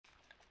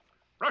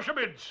Russia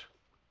bids,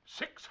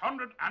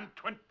 £625.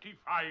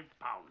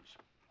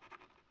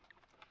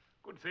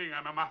 Good thing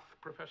I'm a math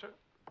professor.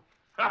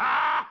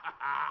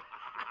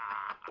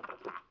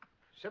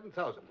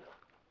 7,000.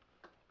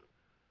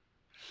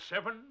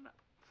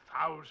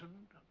 7,000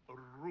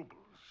 rubles.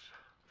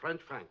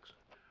 French francs.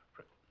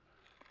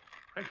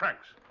 French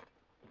francs.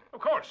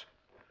 Of course.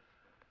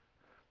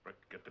 Brett,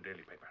 get the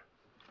daily paper.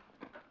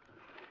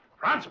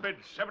 France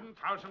bids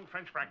 7,000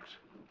 French francs.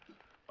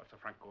 What's the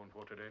franc going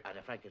for today?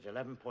 The franc is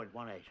 11.18.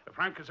 The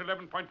franc is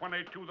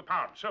 11.18 to the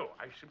pound. So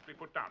I simply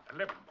put down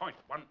 11.18.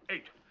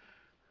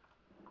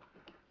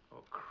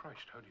 Oh,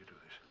 Christ, how do you do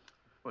this?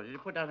 Well, did you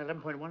put down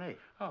 11.18?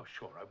 Oh,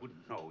 sure, I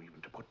wouldn't know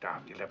even to put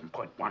down the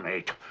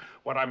 11.18.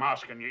 What I'm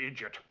asking you,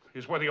 idiot,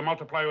 is whether you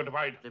multiply or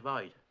divide.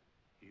 Divide.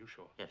 Are you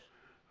sure? Yes.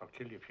 I'll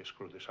kill you if you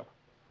screw this up.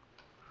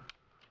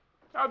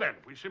 Now then,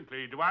 we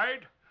simply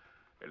divide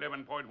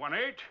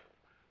 11.18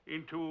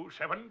 into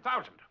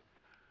 7,000.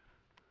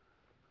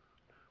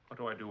 What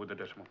do I do with the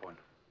decimal point?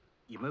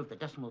 You move the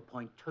decimal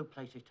point 2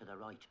 places to the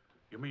right.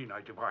 You mean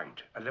I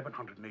divide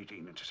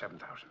 1,118 into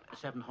 7,000?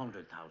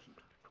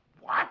 700,000.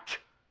 What?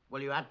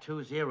 Well, you add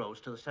 2 zeros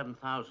to the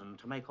 7,000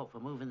 to make up for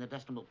moving the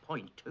decimal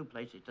point 2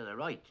 places to the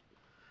right.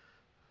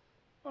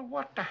 Well,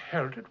 what the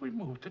hell did we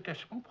move the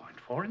decimal point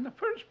for in the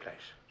first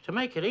place? To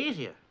make it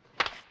easier.